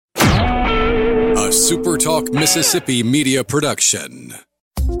a SuperTalk Mississippi media production.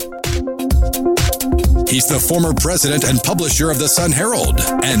 He's the former president and publisher of the Sun Herald,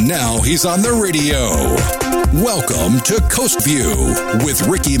 and now he's on the radio. Welcome to Coast View with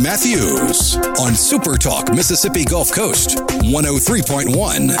Ricky Matthews on SuperTalk Mississippi Gulf Coast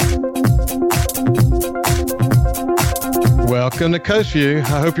 103.1. Welcome to Coast View.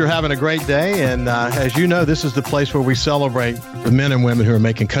 I hope you're having a great day. And as you know, this is the place where we celebrate the men and women who are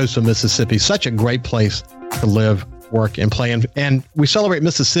making coastal Mississippi such a great place to live, work, and play. And we celebrate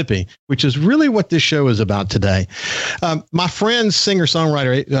Mississippi, which is really what this show is about today. My friend,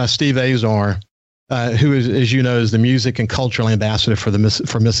 singer-songwriter Steve Azar, who is, as you know, is the music and cultural ambassador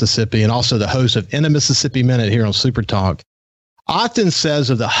for Mississippi and also the host of In a Mississippi Minute here on SuperTalk, often says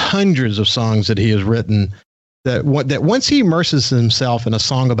of the hundreds of songs that he has written that once he immerses himself in a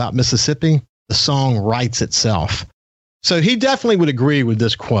song about Mississippi, the song writes itself. So he definitely would agree with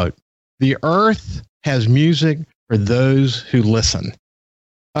this quote: "The earth has music for those who listen."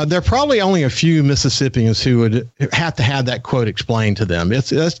 There are probably only a few Mississippians who would have to have that quote explained to them.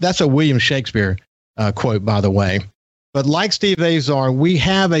 That's a William Shakespeare quote, by the way. But like Steve Azar, we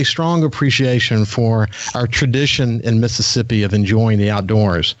have a strong appreciation for our tradition in Mississippi of enjoying the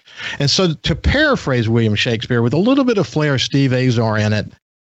outdoors. And so to paraphrase William Shakespeare with a little bit of flair of Steve Azar in it,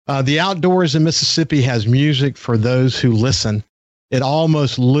 the outdoors in Mississippi has music for those who listen. It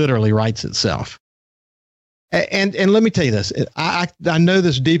almost literally writes itself. And let me tell you this, I know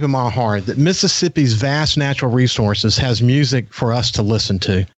this deep in my heart that Mississippi's vast natural resources has music for us to listen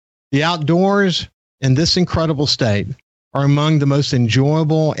to. The outdoors in this incredible state are among the most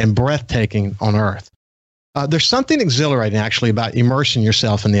enjoyable and breathtaking on earth. There's something exhilarating, actually, about immersing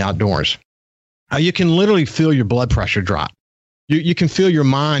yourself in the outdoors. You can literally feel your blood pressure drop. You can feel your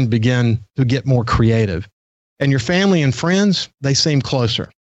mind begin to get more creative. And your family and friends, they seem closer.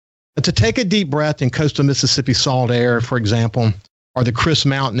 But to take a deep breath in coastal Mississippi salt air, for example, or the crisp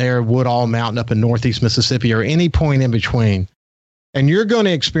mountain air of Woodall Mountain up in northeast Mississippi, or any point in between, and you're going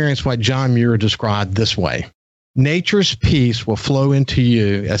to experience what John Muir described this way: nature's peace will flow into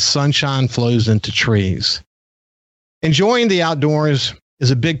you as sunshine flows into trees. Enjoying the outdoors is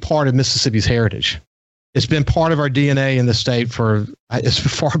a big part of Mississippi's heritage. It's been part of our DNA in the state for as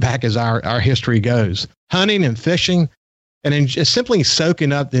far back as our history goes. Hunting and fishing, and just simply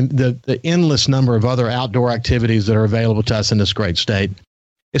soaking up the endless number of other outdoor activities that are available to us in this great state.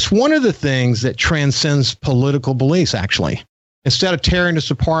 It's one of the things that transcends political beliefs, actually. Instead of tearing us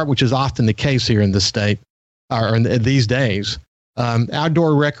apart, which is often the case here in this state, or in these days,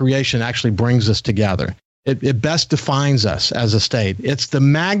 outdoor recreation actually brings us together. It best defines us as a state. It's the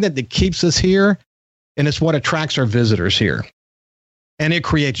magnet that keeps us here, and it's what attracts our visitors here. And it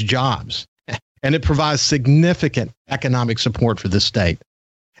creates jobs, and it provides significant economic support for this state.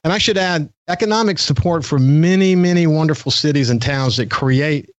 And I should add, economic support for many, many wonderful cities and towns that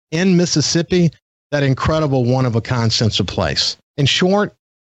create in Mississippi that incredible one-of-a-kind sense of place. In short,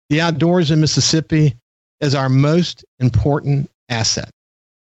 the outdoors in Mississippi is our most important asset.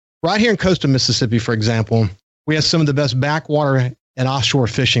 Right here in coastal Mississippi, for example, we have some of the best backwater and offshore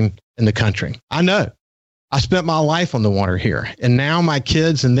fishing in the country. I know. I spent my life on the water here, and now my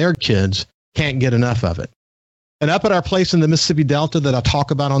kids and their kids can't get enough of it. And up at our place in the Mississippi Delta that I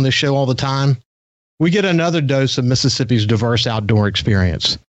talk about on this show all the time, we get another dose of Mississippi's diverse outdoor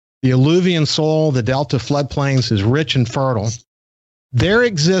experience. The alluvial soil, the Delta floodplains, is rich and fertile. There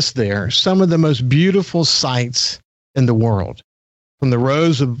exists there some of the most beautiful sights in the world, from the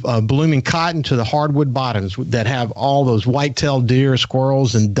rows of blooming cotton to the hardwood bottoms that have all those white-tailed deer,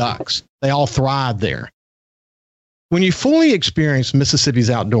 squirrels, and ducks. They all thrive there. When you fully experience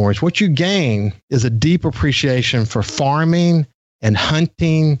Mississippi's outdoors, what you gain is a deep appreciation for farming and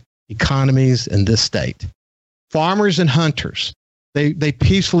hunting economies in this state. Farmers and hunters, they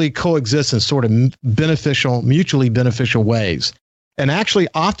peacefully coexist in sort of mutually beneficial ways, and actually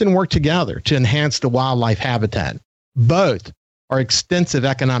often work together to enhance the wildlife habitat. Both are extensive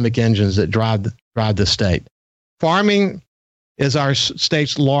economic engines that drive the state. Farming is our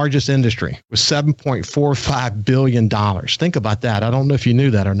state's largest industry with $7.45 billion. Think about that. I don't know if you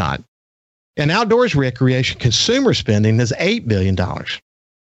knew that or not. And outdoors recreation consumer spending is $8 billion.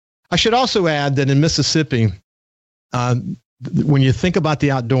 I should also add that in Mississippi, when you think about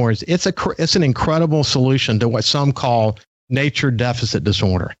the outdoors, it's an incredible solution to what some call nature deficit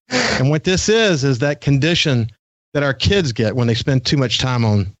disorder. And what this is that condition that our kids get when they spend too much time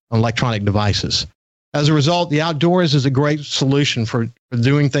on electronic devices. As a result, the outdoors is a great solution for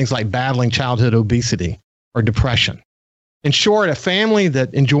doing things like battling childhood obesity or depression. In short, a family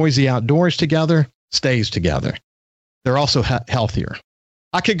that enjoys the outdoors together stays together. They're also healthier.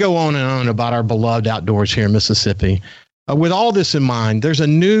 I could go on and on about our beloved outdoors here in Mississippi. With all this in mind, there's a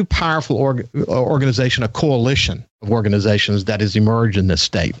new powerful organization, a coalition of organizations that has emerged in this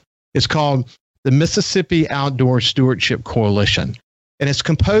state. It's called the Mississippi Outdoor Stewardship Coalition, and it's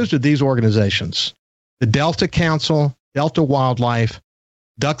composed of these organizations: the Delta Council, Delta Wildlife,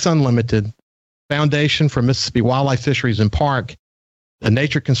 Ducks Unlimited, Foundation for Mississippi Wildlife Fisheries and Park, the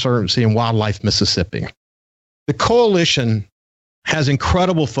Nature Conservancy, and Wildlife Mississippi. The coalition has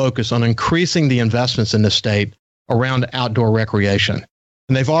incredible focus on increasing the investments in the state around outdoor recreation.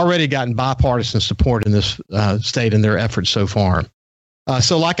 And they've already gotten bipartisan support in this state in their efforts so far.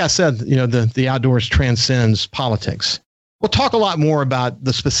 So like I said, the outdoors transcends politics. We'll talk a lot more about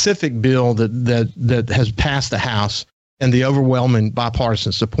the specific bill that has passed the House and the overwhelming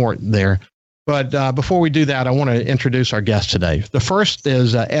bipartisan support there. But before we do that, I want to introduce our guest today. The first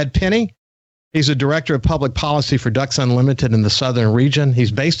is Ed Penny. He's a director of public policy for Ducks Unlimited in the Southern region.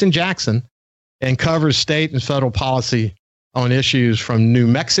 He's based in Jackson and covers state and federal policy on issues from New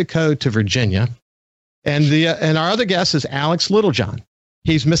Mexico to Virginia. And our other guest is Alex Littlejohn.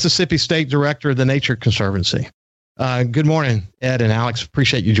 He's Mississippi State Director of the Nature Conservancy. Good morning, Ed and Alex.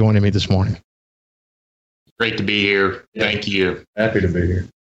 Appreciate you joining me this morning. Great to be here. Thank you. Happy to be here.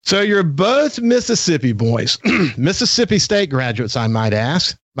 So you're both Mississippi boys, Mississippi State graduates, I might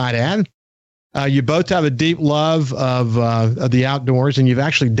add. You both have a deep love of the outdoors, and you've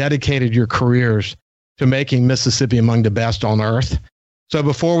actually dedicated your careers to making Mississippi among the best on earth. So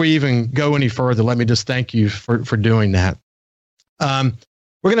before we even go any further, let me just thank you for doing that.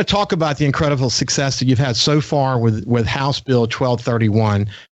 We're going to talk about the incredible success that you've had so far with House Bill 1231.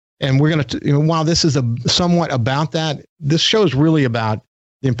 And we're going to, while this is somewhat about that, this show is really about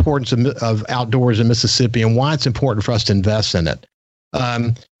the importance of outdoors in Mississippi and why it's important for us to invest in it.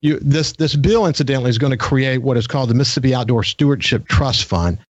 This bill, incidentally, is going to create what is called the Mississippi Outdoor Stewardship Trust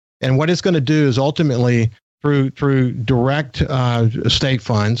Fund. And what it's going to do is ultimately, through direct state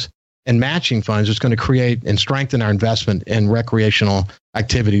funds and matching funds, it's going to create and strengthen our investment in recreational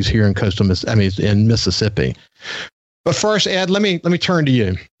activities here in in Mississippi. But first, Ed, let me turn to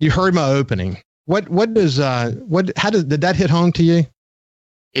you. You heard my opening. How did that hit home to you?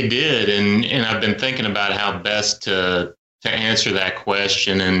 It did, and I've been thinking about how best to answer that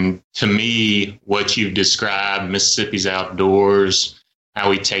question. And to me, what you've described, Mississippi's outdoors, how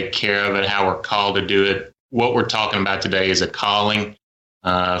we take care of it, how we're called to do it, what we're talking about today is a calling.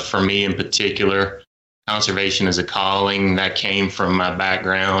 For me in particular, conservation is a calling that came from my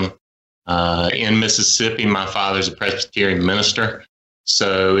background. In Mississippi, my father's a Presbyterian minister,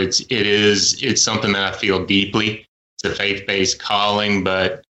 so it's something that I feel deeply. It's a faith-based calling,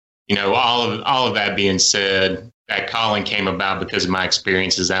 but all of that being said, that calling came about because of my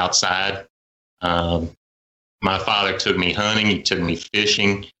experiences outside. My father took me hunting. He took me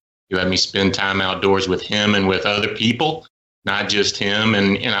fishing. He let me spend time outdoors with him and with other people, not just him.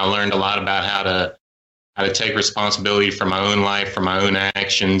 And I learned a lot about how to take responsibility for my own life, for my own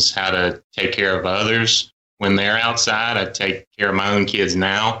actions, how to take care of others when they're outside. I take care of my own kids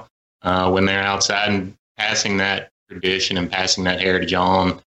now when they're outside, and passing that tradition and passing that heritage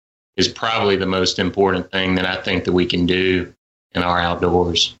on is probably the most important thing that I think that we can do in our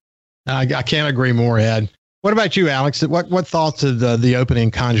outdoors. I can't agree more, Ed. What about you, Alex? What thoughts did the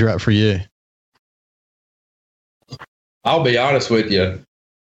opening conjure up for you? I'll be honest with you.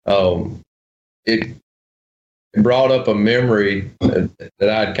 It brought up a memory that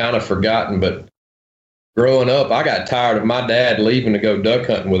I'd kind of forgotten, but growing up, I got tired of my dad leaving to go duck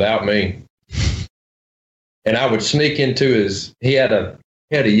hunting without me. And I would sneak into he had a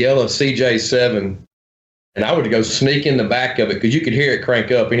yellow CJ7, and I would go sneak in the back of it because you could hear it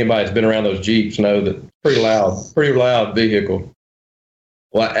crank up. Anybody that's been around those Jeeps know that pretty loud vehicle.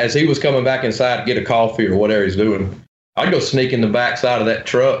 Well, as he was coming back inside to get a coffee or whatever he's doing, I'd go sneak in the back side of that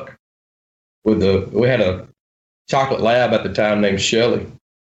truck we had a chocolate lab at the time named Shelly.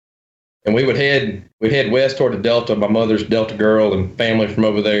 And we'd head west toward the Delta. My mother's Delta girl and family from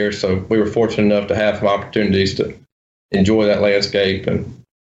over there. So we were fortunate enough to have some opportunities to enjoy that landscape. And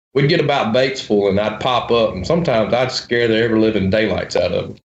we'd get about Batesville and I'd pop up, and sometimes I'd scare the ever living daylights out of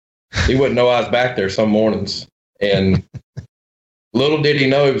him. He wouldn't know I was back there some mornings. And little did he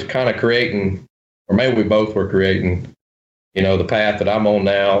know he was kind of creating, or maybe we both were creating, the path that I'm on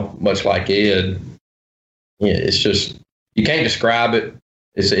now, much like Ed. Yeah, it's just, you can't describe it.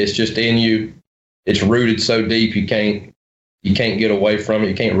 It's just in you. It's rooted so deep you can't get away from it.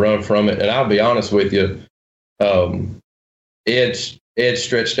 You can't run from it. And I'll be honest with you, Ed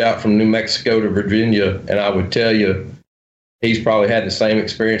stretched out from New Mexico to Virginia, and I would tell you he's probably had the same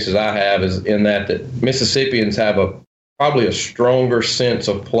experience as I have, is in that Mississippians have probably a stronger sense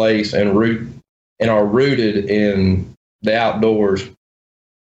of place and are rooted in the outdoors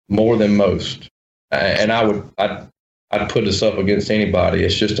more than most. And I'd put this up against anybody.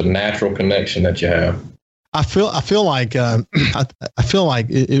 It's just a natural connection that you have. I feel like when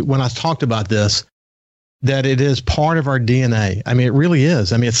I talked about this, that it is part of our DNA. I mean, it really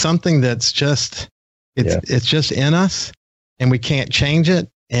is. I mean, it's something that's just it's just in us, and we can't change it.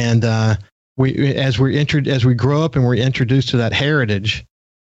 And as we grow up and we're introduced to that heritage,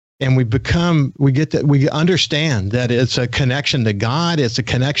 and we understand that it's a connection to God, it's a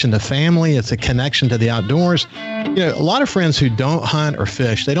connection to family, it's a connection to the outdoors. You know, a lot of friends who don't hunt or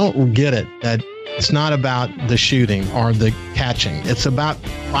fish, they don't get it, that it's not about the shooting or the catching. It's about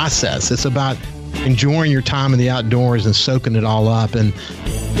process. It's about enjoying your time in the outdoors and soaking it all up. And,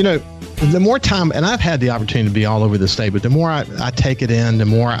 you know, the more time, and I've had the opportunity to be all over the state, but the more I take it in, the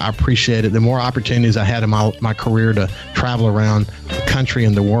more I appreciate it, the more opportunities I had in my career to travel around the country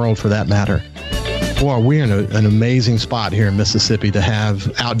and the world for that matter. Boy, we're in an amazing spot here in Mississippi to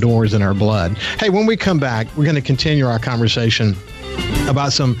have outdoors in our blood. Hey, when we come back, we're going to continue our conversation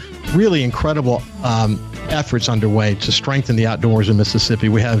about some really incredible efforts underway to strengthen the outdoors in Mississippi.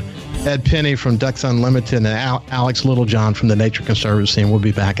 We have Ed Penny from Ducks Unlimited and Alex Littlejohn from the Nature Conservancy, and we'll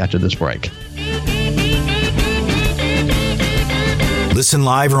be back after this break. Listen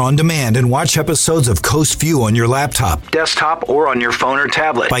live or on demand and watch episodes of Coast View on your laptop, desktop, or on your phone or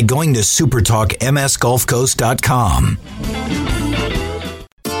tablet by going to supertalkmsgulfcoast.com.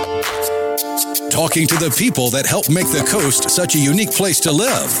 Talking to the people that help make the coast such a unique place to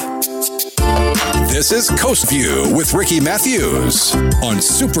live. This is Coast View with Ricky Matthews on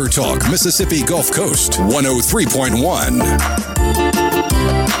Super Talk Mississippi Gulf Coast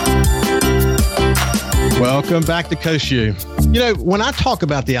 103.1. Welcome back to Coast View. You know, when I talk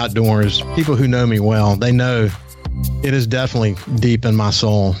about the outdoors, people who know me well, they know it is definitely deep in my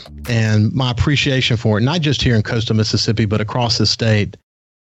soul, and my appreciation for it, not just here in coastal Mississippi, but across the state.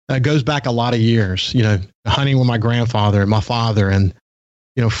 It goes back a lot of years, you know, hunting with my grandfather and my father and,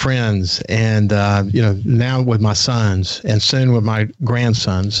 you know, friends, and, you know, now with my sons and soon with my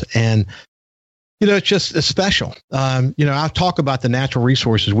grandsons. And, you know, it's special. You know, I've talked about the natural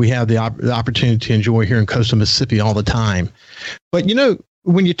resources we have the opportunity to enjoy here in coastal Mississippi all the time. But, you know,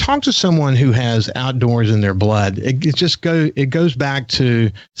 when you talk to someone who has outdoors in their blood, it goes back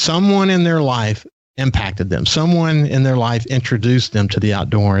to someone in their life impacted them. Someone in their life introduced them to the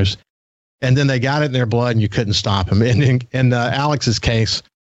outdoors, and then they got it in their blood and you couldn't stop them. And in Alex's case,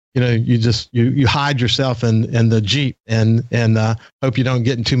 you know, you hide yourself in the Jeep and hope you don't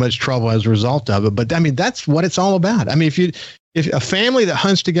get in too much trouble as a result of it. But I mean, that's what it's all about. I mean, if a family that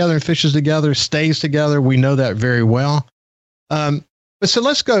hunts together and fishes together stays together, we know that very well. But so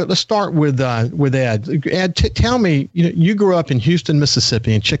let's start with Ed. Ed, tell me, you know, you grew up in Houston,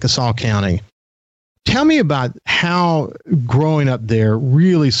 Mississippi, in Chickasaw County. Tell me about how growing up there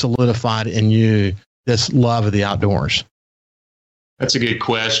really solidified in you this love of the outdoors. That's a good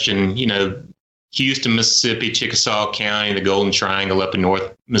question. You know, Houston, Mississippi, Chickasaw County, the Golden Triangle up in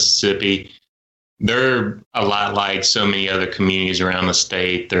North Mississippi, they're a lot like so many other communities around the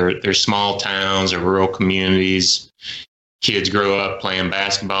state. They're small towns or rural communities. Kids grow up playing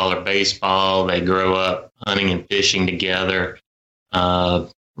basketball or baseball. They grow up hunting and fishing together.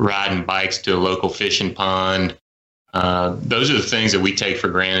 Riding bikes to a local fishing pond. Those are the things that we take for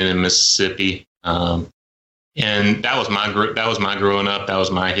granted in Mississippi. And that was my growing up. That was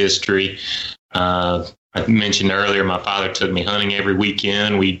my history. I mentioned earlier, my father took me hunting every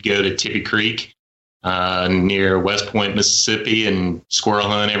weekend. We'd go to Tippy Creek near West Point, Mississippi, and squirrel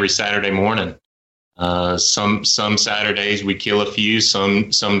hunt every Saturday morning. Some Saturdays we kill a few, some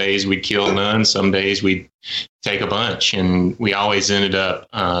days we kill none, some days we take a bunch, and we always ended up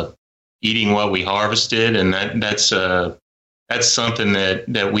eating what we harvested, and that's something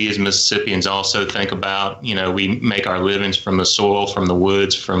that we as Mississippians also think about. You know, we make our livings from the soil, from the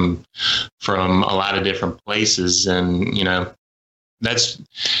woods, from a lot of different places, and you know, that's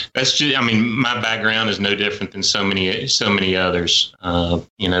just, I mean, my background is no different than so many others.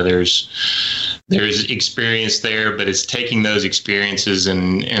 You know, there's experience there, but it's taking those experiences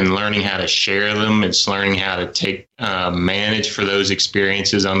and learning how to share them. It's learning how to manage for those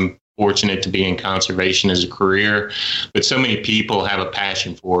experiences. I'm fortunate to be in conservation as a career, but so many people have a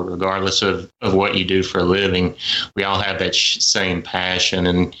passion for it, regardless of what you do for a living. We all have that same passion,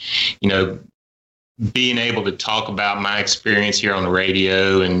 and, you know, being able to talk about my experience here on the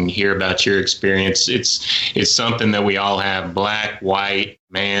radio and hear about your experience, it's something that we all have, black, white,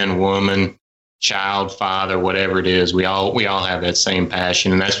 man, woman, child, father, whatever it is. We all have that same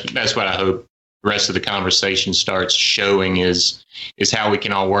passion, and that's what I hope the rest of the conversation starts showing is how we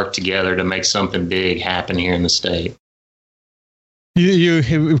can all work together to make something big happen here in the state.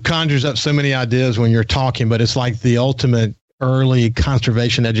 It conjures up so many ideas when you're talking, but it's like the ultimate early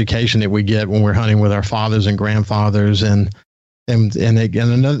conservation education that we get when we're hunting with our fathers and grandfathers, and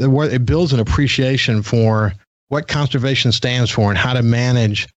it builds an appreciation for what conservation stands for and how to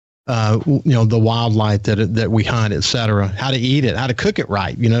manage the wildlife that we hunt, et cetera, how to eat it, how to cook it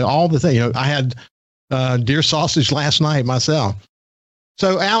right, all the things. I had deer sausage last night myself.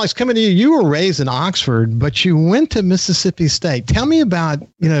 So, Alex, coming to you, you were raised in Oxford, but you went to Mississippi State. Tell me about,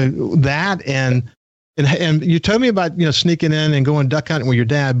 that, and you told me about, sneaking in and going duck hunting with your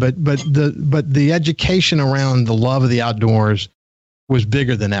dad, but the education around the love of the outdoors was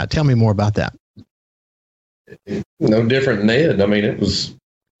bigger than that. Tell me more about that. No different than Ed. I mean, it was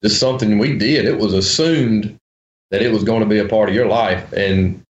just something we did. It was assumed that it was going to be a part of your life,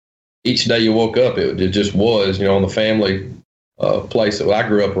 and each day you woke up, it just was, on the family place that I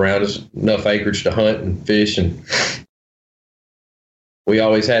grew up around. There's enough acreage to hunt and fish, and we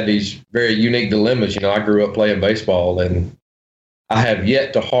always had these very unique dilemmas. I grew up playing baseball, and I have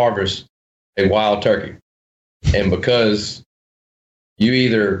yet to harvest a wild turkey. And because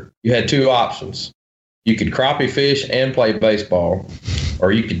you had two options. You could crappie fish and play baseball,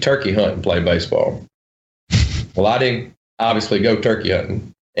 or you could turkey hunt and play baseball. Well, I didn't obviously go turkey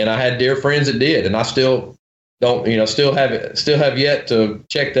hunting, and I had dear friends that did, and I still don't, still have yet to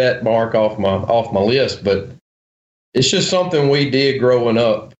check that mark off my list. But it's just something we did growing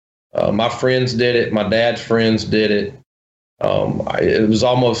up. My friends did it. My dad's friends did it. It was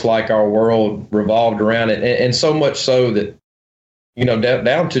almost like our world revolved around it, and so much so that,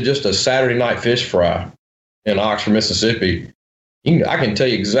 down to just a Saturday night fish fry in Oxford, Mississippi, I can tell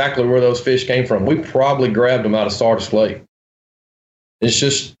you exactly where those fish came from. We probably grabbed them out of Sardis Lake. It's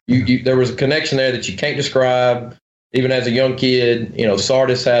just, there was a connection there that you can't describe. Even as a young kid,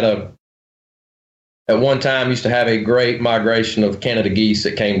 Sardis at one time used to have a great migration of Canada geese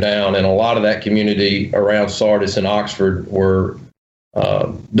that came down, and a lot of that community around Sardis and Oxford were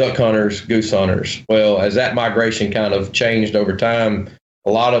duck hunters, goose hunters. Well, as that migration kind of changed over time,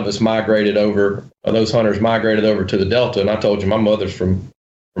 a lot of us migrated over, those hunters migrated over to the Delta. And I told you, my mother's from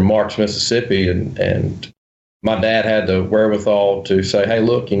Marks, Mississippi, and my dad had the wherewithal to say, hey,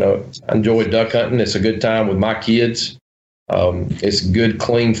 look, I enjoy duck hunting. It's a good time with my kids. It's good,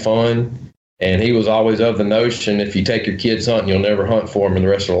 clean fun. And he was always of the notion, if you take your kids hunting, you'll never hunt for them in the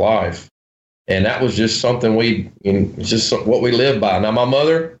rest of their life. And that was just something just what we lived by. Now, my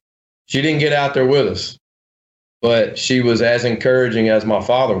mother, she didn't get out there with us, but she was as encouraging as my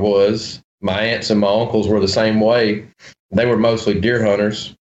father was. My aunts and my uncles were the same way. They were mostly deer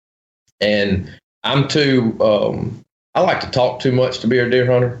hunters. And I'm I like to talk too much to be a deer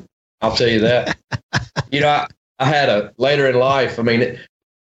hunter. I'll tell you that. I had later in life,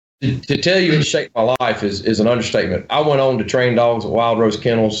 to tell you it shaped my life is an understatement. I went on to train dogs at Wild Rose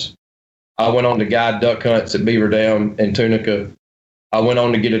Kennels. I went on to guide duck hunts at Beaver Dam and Tunica. I went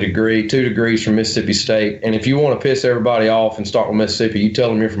on to get a degree, 2 degrees from Mississippi State. And if you want to piss everybody off and start with Mississippi, you tell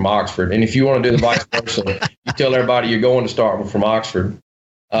them you're from Oxford. And if you want to do the vice versa, you tell everybody you're going to start from Oxford.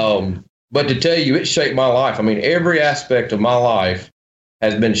 But to tell you, it shaped my life. Every aspect of my life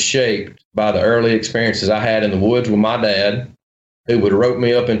has been shaped by the early experiences I had in the woods with my dad, who would rope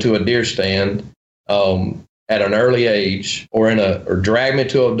me up into a deer stand at an early age, or drag me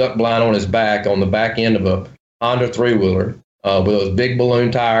to a duck blind on his back on the back end of a Honda 3-wheeler with those big balloon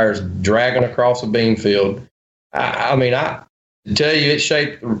tires dragging across a bean field. To tell you it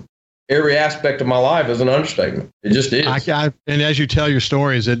shaped every aspect of my life is an understatement. It just is. And as you tell your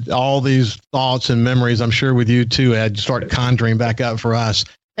stories, all these thoughts and memories, I'm sure with you too, Ed, start conjuring back up for us.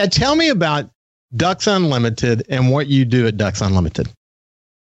 Ed, tell me about Ducks Unlimited and what you do at Ducks Unlimited.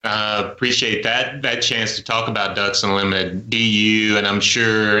 Appreciate that chance to talk about Ducks Unlimited DU, and I'm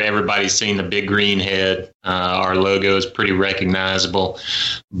sure everybody's seen the big green head. Our logo is pretty recognizable.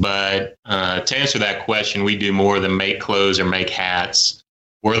 But to answer that question, we do more than make clothes or make hats.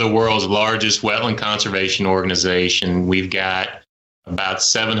 We're the world's largest wetland conservation organization. We've got about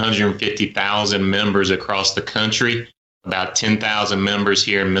 750,000 members across the country, about 10,000 members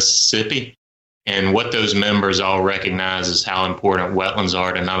here in Mississippi. And what those members all recognize is how important wetlands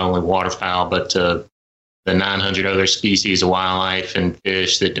are to not only waterfowl, but to the 900 other species of wildlife and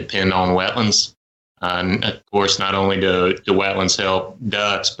fish that depend on wetlands. And of course, not only do wetlands help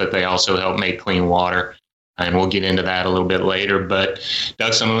ducks, but they also help make clean water. And we'll get into that a little bit later. But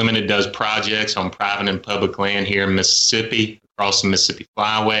Ducks Unlimited does projects on private and public land here in Mississippi, across the Mississippi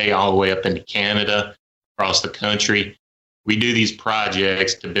Flyway, all the way up into Canada, across the country. we do these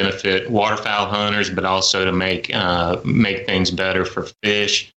projects to benefit waterfowl hunters, but also to make things better for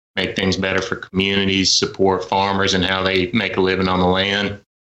fish, make things better for communities, support farmers and how they make a living on the land.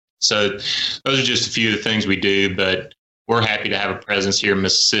 So those are just a few of the things we do, but we're happy to have a presence here in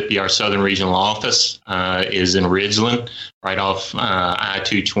Mississippi. Our Southern Regional Office is in Ridgeland, right off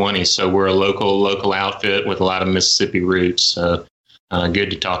I-220. So we're a local outfit with a lot of Mississippi roots. So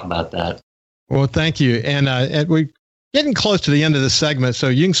good to talk about that. Well, thank you. And we're getting close to the end of this segment, so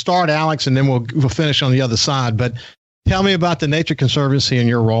you can start, Alex, and then we'll finish on the other side. But tell me about the Nature Conservancy and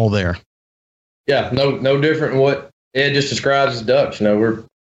your role there. Yeah, no different than what Ed just describes as ducks. We're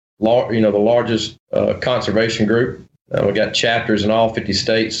the largest conservation group. We got chapters in all 50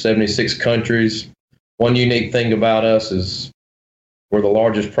 states, 76 countries. One unique thing about us is we're the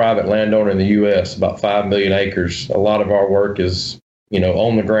largest private landowner in the U.S., about 5 million acres. A lot of our work is,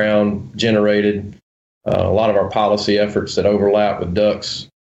 on the ground, generated. A lot of our policy efforts that overlap with Ducks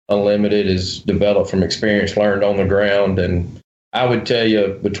Unlimited is developed from experience learned on the ground. And I would tell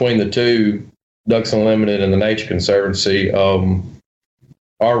you, between the two, Ducks Unlimited and the Nature Conservancy,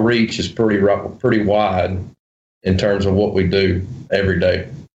 our reach is pretty wide in terms of what we do every day.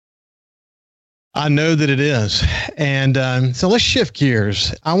 I know that it is. And so let's shift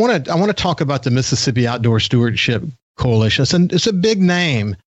gears. I want to talk about the Mississippi Outdoor Stewardship Coalition. It's a big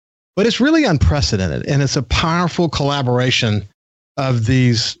name, but it's really unprecedented. And it's a powerful collaboration of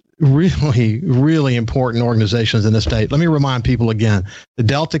these really, really important organizations in the state. Let me remind people again: the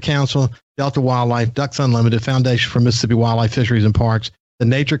Delta Council, Delta Wildlife, Ducks Unlimited, Foundation for Mississippi Wildlife, Fisheries and Parks, the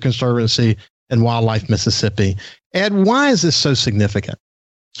Nature Conservancy, and Wildlife Mississippi. Ed, why is this so significant?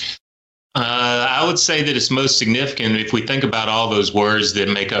 I would say that it's most significant if we think about all those words that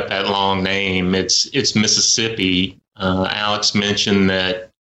make up that long name. It's Mississippi. Alex mentioned that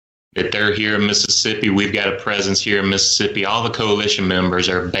they're here in Mississippi. We've got a presence here in Mississippi. All the coalition members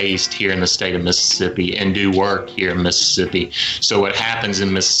are based here in the state of Mississippi and do work here in Mississippi. So what happens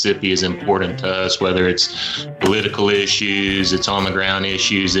in Mississippi is important to us, whether it's political issues, it's on the ground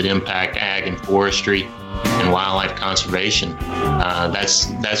issues that impact ag and forestry and wildlife conservation.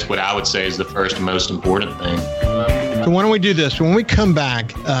 That's what I would say is the first and most important thing. So why don't we do this? When we come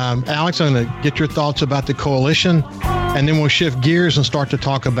back, Alex, I'm going to get your thoughts about the coalition, and then we'll shift gears and start to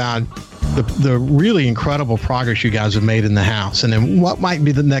talk about the really incredible progress you guys have made in the House, and then what might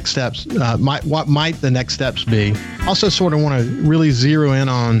be the next steps. What might the next steps be? Also, sort of want to really zero in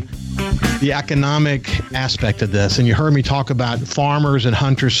on the economic aspect of this. And you heard me talk about farmers and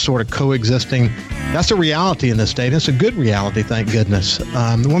hunters sort of coexisting. That's a reality in this state. It's a good reality, thank goodness.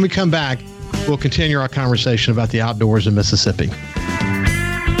 When we come back, we'll continue our conversation about the outdoors in Mississippi.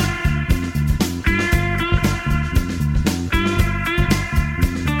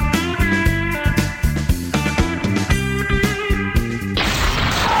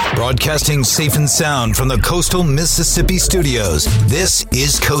 Broadcasting safe and sound from the coastal Mississippi studios. This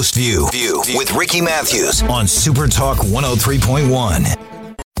is Coast View with Ricky Matthews on Super Talk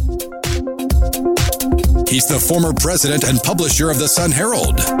 103.1. He's the former president and publisher of the Sun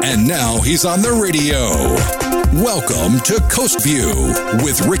Herald, and now he's on the radio. Welcome to Coast View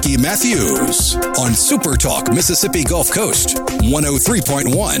with Ricky Matthews on Super Talk Mississippi Gulf Coast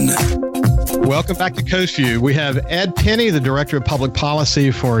 103.1. Welcome back to Coast View. We have Ed Penny, the Director of Public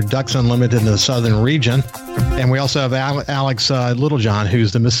Policy for Ducks Unlimited in the Southern Region. And we also have Alex Littlejohn,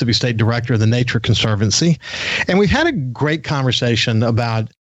 who's the Mississippi State Director of the Nature Conservancy. And we've had a great conversation about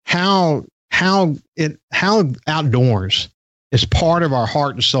how outdoors is part of our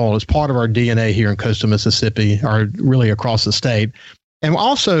heart and soul, is part of our DNA here in coastal Mississippi, or really across the state. And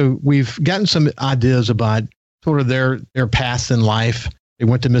also, we've gotten some ideas about sort of their paths in life. They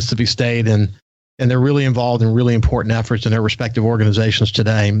went to Mississippi State, and they're really involved in really important efforts in their respective organizations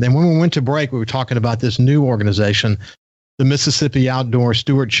today. And then when we went to break, we were talking about this new organization, the Mississippi Outdoor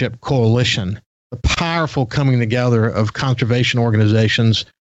Stewardship Coalition, a powerful coming together of conservation organizations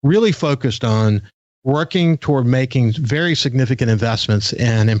really focused on working toward making very significant investments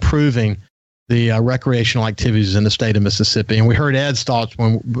in improving the recreational activities in the state of Mississippi. And we heard Ed's thoughts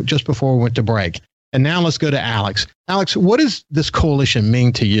just before we went to break. And now let's go to Alex. Alex, what does this coalition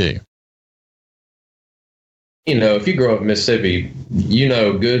mean to you? If you grow up in Mississippi, you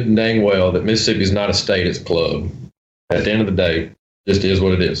know good and dang well that Mississippi is not a state, it's a club. At the end of the day, it just is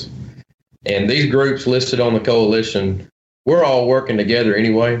what it is. And these groups listed on the coalition, we're all working together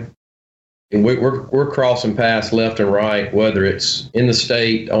anyway. And we're crossing paths left and right, whether it's in the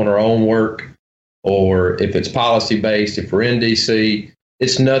state on our own work, or if it's policy-based, if we're in D.C.,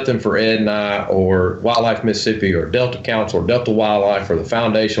 it's nothing for Ed and I, or Wildlife Mississippi, or Delta Council, or Delta Wildlife, or the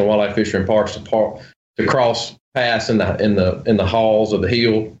Foundation of Wildlife, Fisheries and Parks to cross paths in the halls of the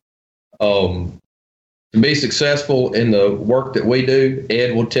Hill. To be successful in the work that we do,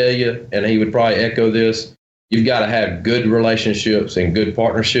 Ed will tell you, and he would probably echo this, you've got to have good relationships and good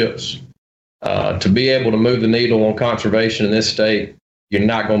partnerships. To be able to move the needle on conservation in this state, you're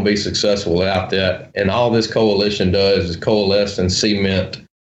not going to be successful without that. And all this coalition does is coalesce and cement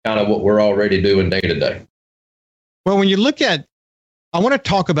kind of what we're already doing day to day. Well, when you look at, I want to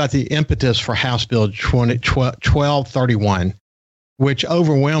talk about the impetus for House Bill 1231, which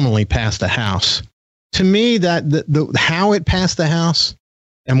overwhelmingly passed the House. To me, that the how it passed the House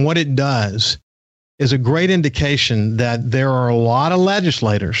and what it does is a great indication that there are a lot of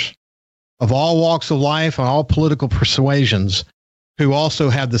legislators of all walks of life and all political persuasions who also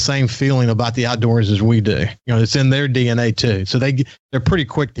have the same feeling about the outdoors as we do. You know, it's in their DNA too. So they're pretty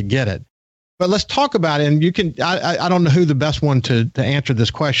quick to get it. But let's talk about it. And you can, I don't know who the best one to answer this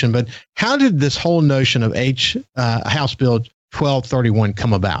question, but how did this whole notion of House Bill 1231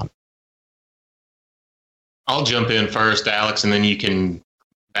 come about? I'll jump in first, Alex, and then you can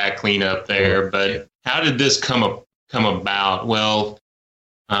back clean up there. But how did this come about? Well,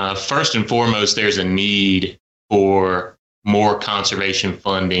 first and foremost, there's a need for more conservation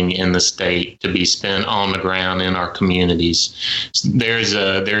funding in the state to be spent on the ground in our communities. There's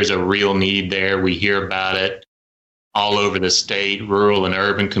a real need there. We hear about it all over the state, rural and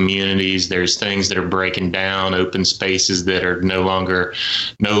urban communities. There's things that are breaking down, open spaces that are no longer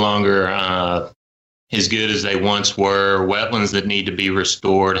as good as they once were, wetlands that need to be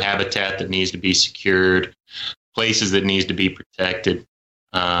restored, habitat that needs to be secured, places that needs to be protected.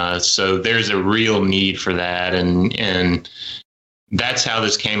 So there's a real need for that. And that's how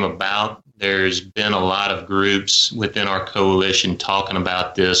this came about. There's been a lot of groups within our coalition talking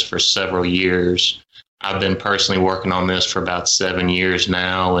about this for several years. I've been personally working on this for about 7 years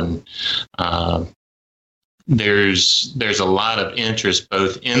now. And there's a lot of interest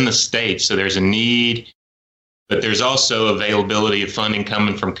both in the state. So there's a need, but there's also availability of funding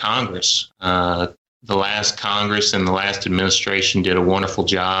coming from Congress. The last Congress and the last administration did a wonderful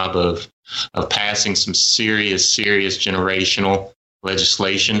job of passing some serious generational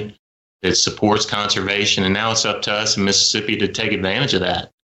legislation that supports conservation. And now it's up to us in Mississippi to take advantage of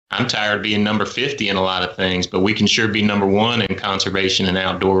that. I'm tired of being number 50 in a lot of things, but we can sure be number one in conservation and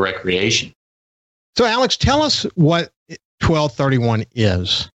outdoor recreation. So, Alex, tell us what 1231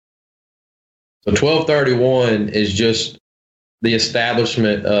 is. So 1231 is just the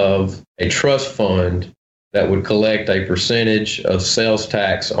establishment of a trust fund that would collect a percentage of sales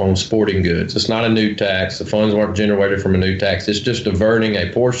tax on sporting goods. It's not a new tax. The funds weren't generated from a new tax. It's just diverting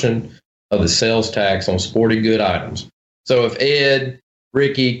a portion of the sales tax on sporting good items. So if Ed,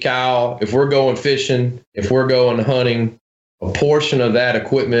 Ricky, Kyle, if we're going fishing, if we're going hunting, a portion of that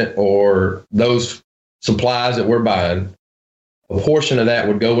equipment or those supplies that we're buying, a portion of that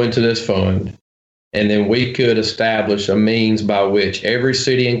would go into this fund. And then we could establish a means by which every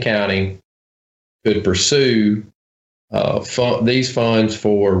city and county could pursue these funds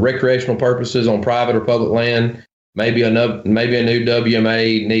for recreational purposes on private or public land. Maybe a new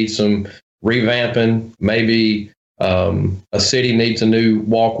WMA needs some revamping. Maybe a city needs a new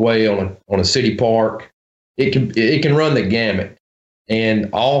walkway on a city park. It can run the gamut. And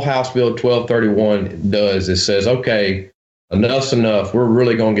all House Bill 1231 does is says, okay, enough's enough. We're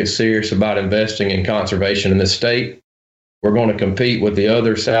really going to get serious about investing in conservation in this state. We're going to compete with the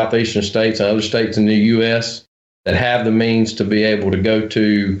other southeastern states and other states in the U.S. that have the means to be able to go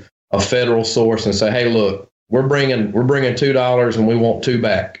to a federal source and say, hey, look, we're bringing $2 and we want $2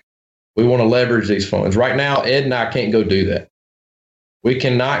 back. We want to leverage these funds. Right now, Ed and I can't go do that. We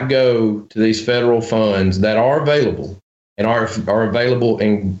cannot go to these federal funds that are available and are available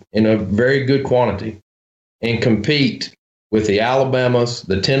in a very good quantity and compete with the Alabamas,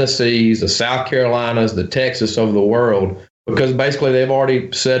 the Tennessees, the South Carolinas, the Texas of the world, because basically they've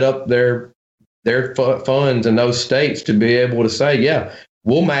already set up their funds in those states to be able to say, yeah,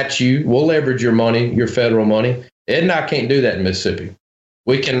 we'll match you, we'll leverage your money, your federal money. Ed and I can't do that in Mississippi.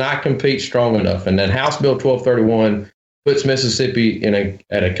 We cannot compete strong enough. And then House Bill 1231 puts Mississippi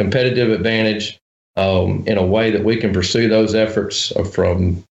at a competitive advantage in a way that we can pursue those efforts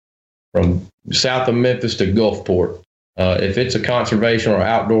from south of Memphis to Gulfport. If it's a conservation or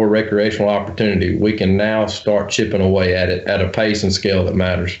outdoor recreational opportunity, we can now start chipping away at it at a pace and scale that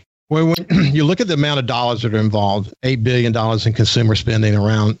matters. Well, when you look at the amount of dollars that are involved, $8 billion in consumer spending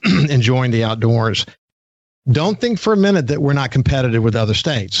around enjoying the outdoors, don't think for a minute that we're not competitive with other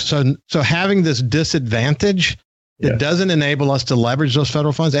states. So having this disadvantage, it doesn't enable us to leverage those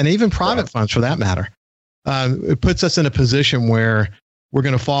federal funds and even private funds for that matter. It puts us in a position where we're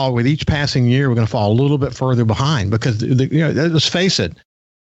going to fall with each passing year. We're going to fall a little bit further behind because, let's face it,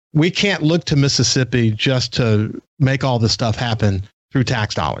 we can't look to Mississippi just to make all this stuff happen through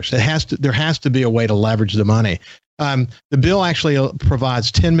tax dollars. There has to be a way to leverage the money. The bill actually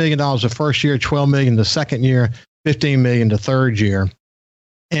provides $10 million the first year, $12 million the second year, $15 million the third year.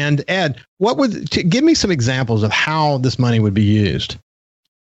 And Ed, give me some examples of how this money would be used?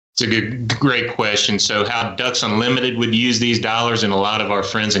 It's a great question. So how Ducks Unlimited would use these dollars, and a lot of our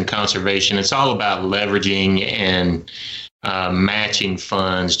friends in conservation, it's all about leveraging and matching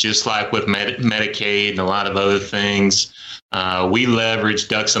funds, just like with Medicaid and a lot of other things. We leverage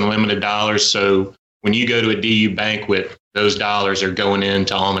Ducks Unlimited dollars. So when you go to a DU banquet, those dollars are going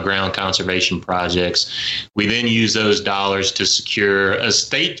into on-the-ground conservation projects. We then use those dollars to secure a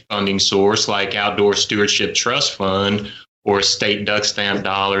state funding source like Outdoor Stewardship Trust Fund or state duck stamp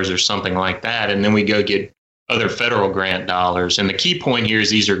dollars or something like that. And then we go get other federal grant dollars. And the key point here is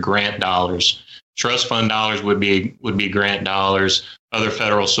these are grant dollars. Trust fund dollars would be grant dollars. Other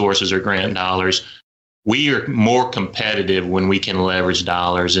federal sources are grant dollars. We are more competitive when we can leverage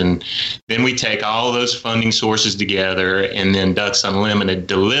dollars. And then we take all those funding sources together, and then Ducks Unlimited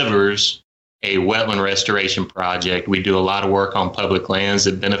delivers a wetland restoration project. We do a lot of work on public lands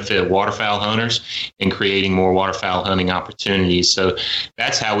that benefit waterfowl hunters and creating more waterfowl hunting opportunities. So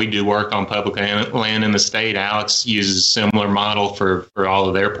that's how we do work on public land in the state. Alex uses a similar model for all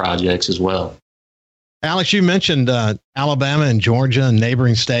of their projects as well. Alex, you mentioned Alabama and Georgia and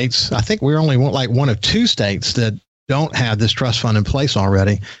neighboring states. I think we're only one of two states that don't have this trust fund in place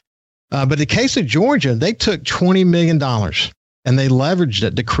already. But in the case of Georgia, they took $20 million and they leveraged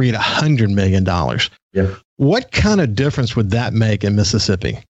it to create $100 million. Yeah. What kind of difference would that make in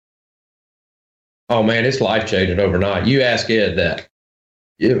Mississippi? Oh, man, it's life-changing overnight. You ask Ed that.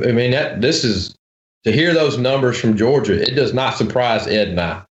 I mean, to hear those numbers from Georgia, it does not surprise Ed and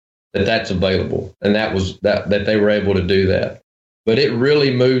I that's available, and that they were able to do that. But it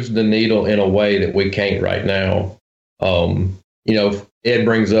really moves the needle in a way that we can't right now. Ed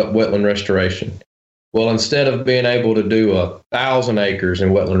brings up wetland restoration. Well, instead of being able to do 1,000 acres in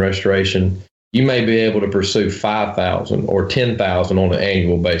wetland restoration, you may be able to pursue 5,000 or 10,000 on an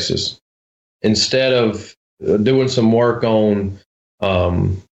annual basis. Instead of doing some work on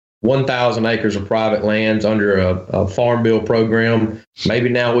 1,000 acres of private lands under a farm bill program, maybe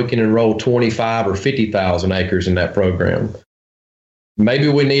now we can enroll 25 or 50,000 acres in that program. Maybe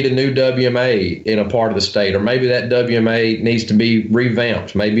we need a new WMA in a part of the state, or maybe that WMA needs to be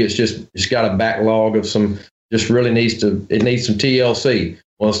revamped. Maybe it's got a backlog of it needs some TLC.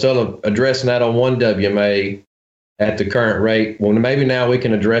 Well, instead of addressing that on one WMA at the current rate, well, maybe now we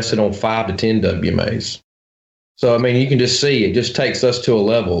can address it on 5 to 10 WMAs. So, I mean, you can just see it just takes us to a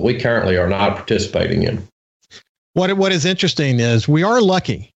level we currently are not participating in. What is interesting is we are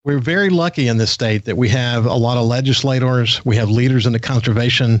lucky. We're very lucky in this state that we have a lot of legislators. We have leaders in the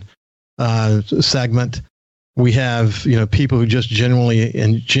conservation segment. We have people who just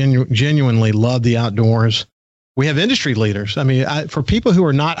genuinely love the outdoors. We have industry leaders. I mean, for people who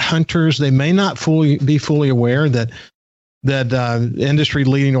are not hunters, they may not be fully aware that industry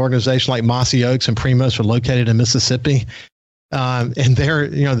leading organizations like Mossy Oaks and Primos are located in Mississippi. And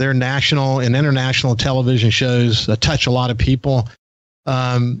their national and international television shows touch a lot of people.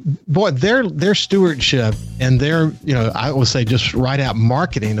 Their stewardship and their, I would say just right out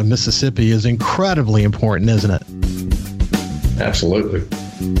marketing of Mississippi is incredibly important, isn't it? Absolutely.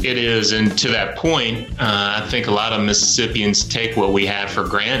 It is. And to that point, I think a lot of Mississippians take what we have for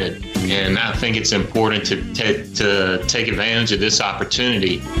granted. And I think it's important to take advantage of this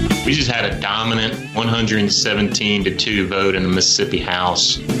opportunity. We just had a dominant 117-2 vote in the Mississippi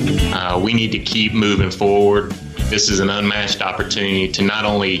House. We need to keep moving forward. This is an unmatched opportunity to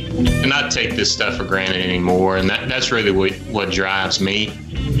not take this stuff for granted anymore. And that's really what drives me.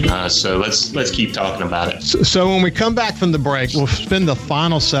 So let's keep talking about it. So when we come back from the break, we'll spend the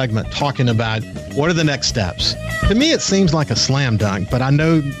final segment talking about what are the next steps. To me, it seems like a slam dunk, but I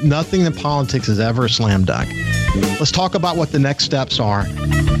know nothing in politics is ever a slam dunk. Let's talk about what the next steps are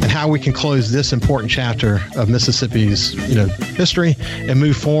and how we can close this important chapter of Mississippi's history and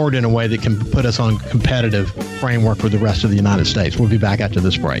move forward in a way that can put us on a competitive framework with the rest of the United States. We'll be back after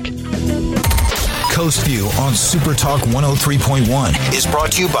this break. Coast View on Super Talk 103.1 is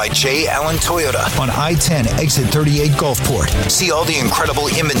brought to you by J. Allen Toyota on I-10 exit 38 Gulfport. See all the incredible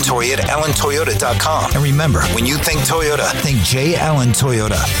inventory at allentoyota.com. And remember, when you think Toyota, think J. Allen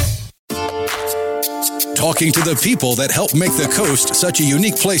Toyota. Talking to the people that help make the coast such a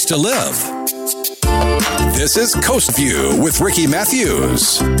unique place to live. This is Coast View with Ricky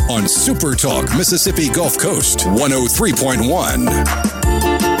Matthews on Super Talk Mississippi Gulf Coast 103.1.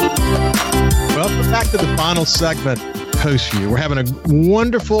 Welcome back to the final segment, Coast View. We're having a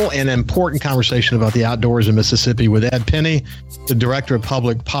wonderful and important conversation about the outdoors in Mississippi with Ed Penny, the Director of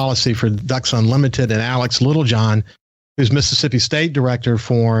Public Policy for Ducks Unlimited, and Alex Littlejohn, who's Mississippi State Director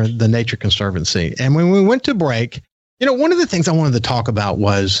for the Nature Conservancy. And when we went to break, one of the things I wanted to talk about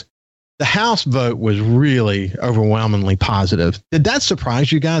was the House vote was really overwhelmingly positive. Did that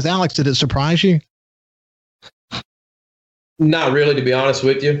surprise you guys? Alex, did it surprise you? Not really, to be honest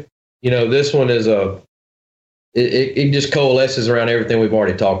with you. This one is it just coalesces around everything we've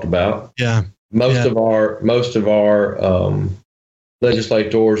already talked about. Yeah. Most of our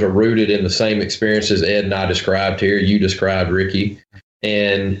legislators are rooted in the same experiences Ed and I described here. You described, Ricky,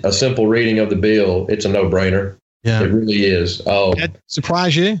 and a simple reading of the bill. It's a no-brainer. Yeah, it really is. Oh, did it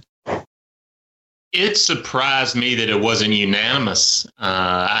surprise you? It surprised me that it wasn't unanimous.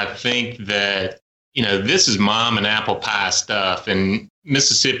 I think that, this is mom and apple pie stuff, and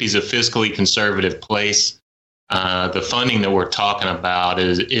Mississippi's a fiscally conservative place. The funding that we're talking about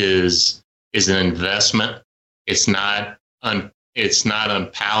is an investment. It's not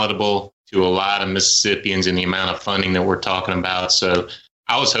unpalatable to a lot of Mississippians in the amount of funding that we're talking about. So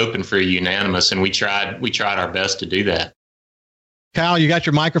I was hoping for a unanimous, and we tried our best to do that. Kyle, you got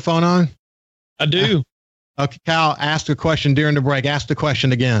your microphone on? I do. Okay, Kyle asked a question during the break. Ask the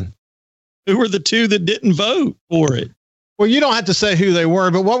question again. Who were the two that didn't vote for it? Well, you don't have to say who they were,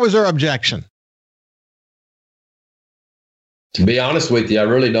 but what was their objection? To be honest with you, I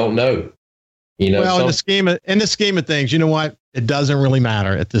really don't know. Well, in the scheme of things, you know what? It doesn't really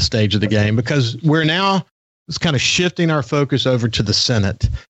matter at this stage of the game, because we're now just kind of shifting our focus over to the Senate.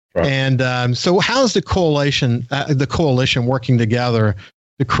 Right. And so how's the coalition working together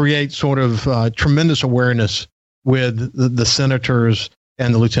to create sort of tremendous awareness with the senators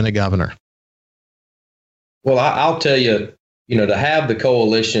and the lieutenant governor? Well, I'll tell you, to have the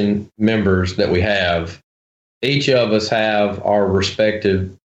coalition members that we have, each of us have our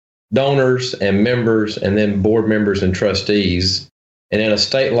respective donors and members, and then board members and trustees. And in a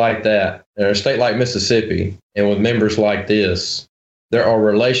state like that, in a state like Mississippi, and with members like this, there are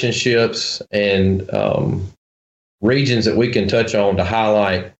relationships and regions that we can touch on to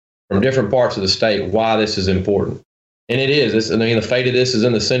highlight from different parts of the state why this is important. And it is. The fate of this is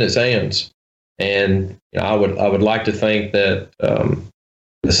in the Senate's hands. And I would like to think that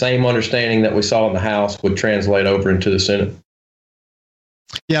the same understanding that we saw in the House would translate over into the Senate.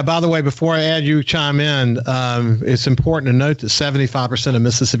 Yeah, by the way, before I add you chime in, it's important to note that 75% of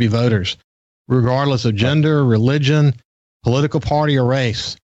Mississippi voters, regardless of gender, religion, political party, or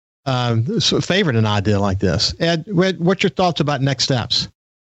race, favored an idea like this. Ed, what's your thoughts about next steps?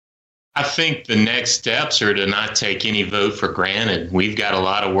 I think the next steps are to not take any vote for granted. We've got a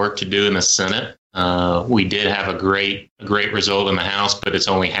lot of work to do in the Senate. We did have a great result in the House, but it's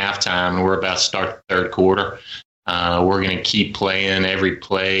only halftime, and we're about to start the third quarter. We're going to keep playing every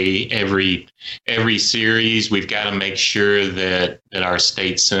play, every series. We've got to make sure that our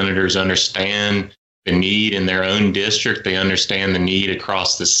state senators understand the need in their own district. They understand the need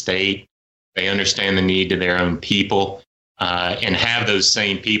across the state. They understand the need to their own people, and have those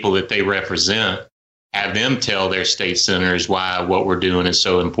same people that they represent, have them tell their state senators why what we're doing is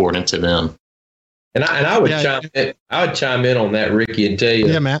so important to them. And I would chime in on that, Ricky, and tell you,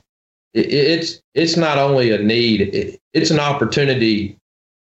 yeah, Matt. It's not only a need, it's an opportunity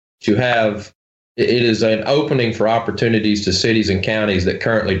to have, it is an opening for opportunities to cities and counties that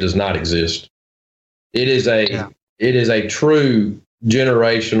currently does not exist. It is a true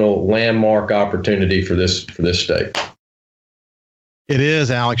generational landmark opportunity for this state. It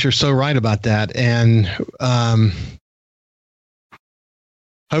is, Alex. You're so right about that. And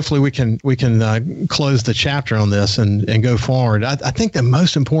hopefully we can close the chapter on this and go forward. I think the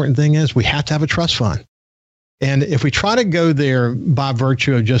most important thing is we have to have a trust fund. And if we try to go there by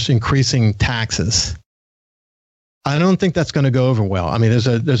virtue of just increasing taxes, I don't think that's going to go over well. I mean,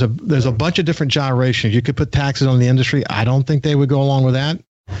 there's a bunch of different gyrations. You could put taxes on the industry. I don't think they would go along with that.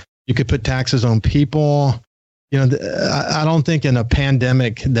 You could put taxes on people. I don't think in a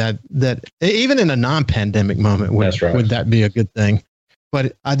pandemic that even in a non-pandemic moment would that be a good thing.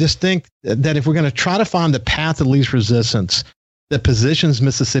 But I just think that if we're going to try to find the path of least resistance that positions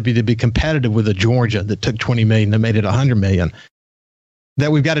Mississippi to be competitive with a Georgia that took 20 million that made it 100 million, that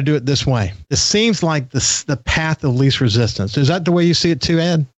we've got to do it this way. This seems like the path of least resistance. Is that the way you see it too,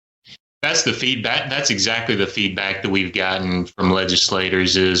 Ed? That's the feedback. That's exactly the feedback that we've gotten from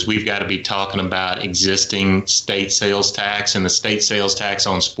legislators is we've got to be talking about existing state sales tax and the state sales tax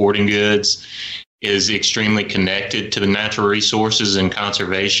on sporting goods is extremely connected to the natural resources and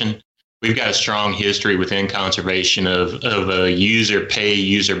conservation. We've got a strong history within conservation of a user pay,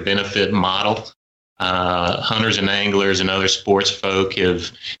 user benefit model. Hunters and anglers and other sports folk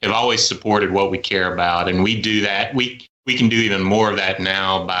have always supported what we care about, and we do that. We can do even more of that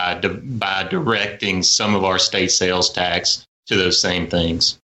now by directing some of our state sales tax to those same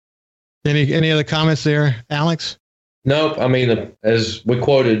things. Any other comments there, Alex? Nope. I mean, as we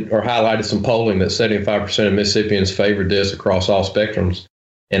quoted or highlighted some polling that 75% of Mississippians favored this across all spectrums.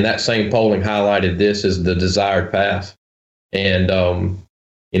 And that same polling highlighted this as the desired path. And,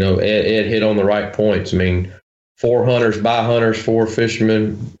 Ed hit on the right points. I mean, 4 hunters buy hunters, 4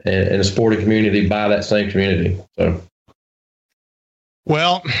 fishermen, and a sporting community buy that same community. So,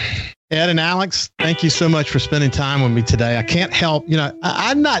 well, Ed and Alex, thank you so much for spending time with me today. I can't help,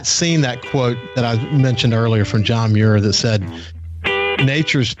 I've not seen that quote that I mentioned earlier from John Muir that said,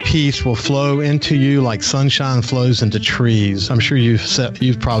 nature's peace will flow into you like sunshine flows into trees. I'm sure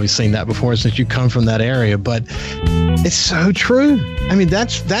you've probably seen that before since you come from that area, but it's so true. I mean,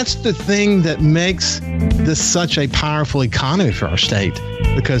 that's the thing that makes this such a powerful economy for our state,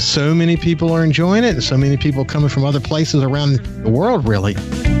 because so many people are enjoying it and so many people coming from other places around the world really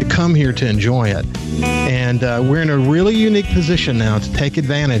to come here to enjoy it. And we're in a really unique position now to take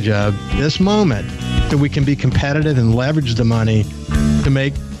advantage of this moment so we can be competitive and leverage the money to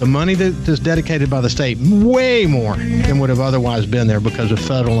make the money that's dedicated by the state way more than would have otherwise been there because of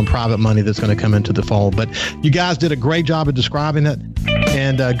federal and private money that's going to come into the fold. But you guys did a great job of describing it,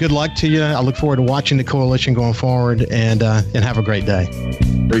 and good luck to you. I look forward to watching the coalition going forward, and have a great day.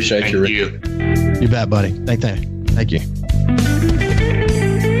 Appreciate you, Rick. You bet, buddy. Thank you.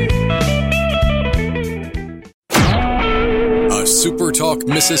 A SuperTalk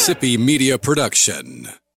Mississippi media production.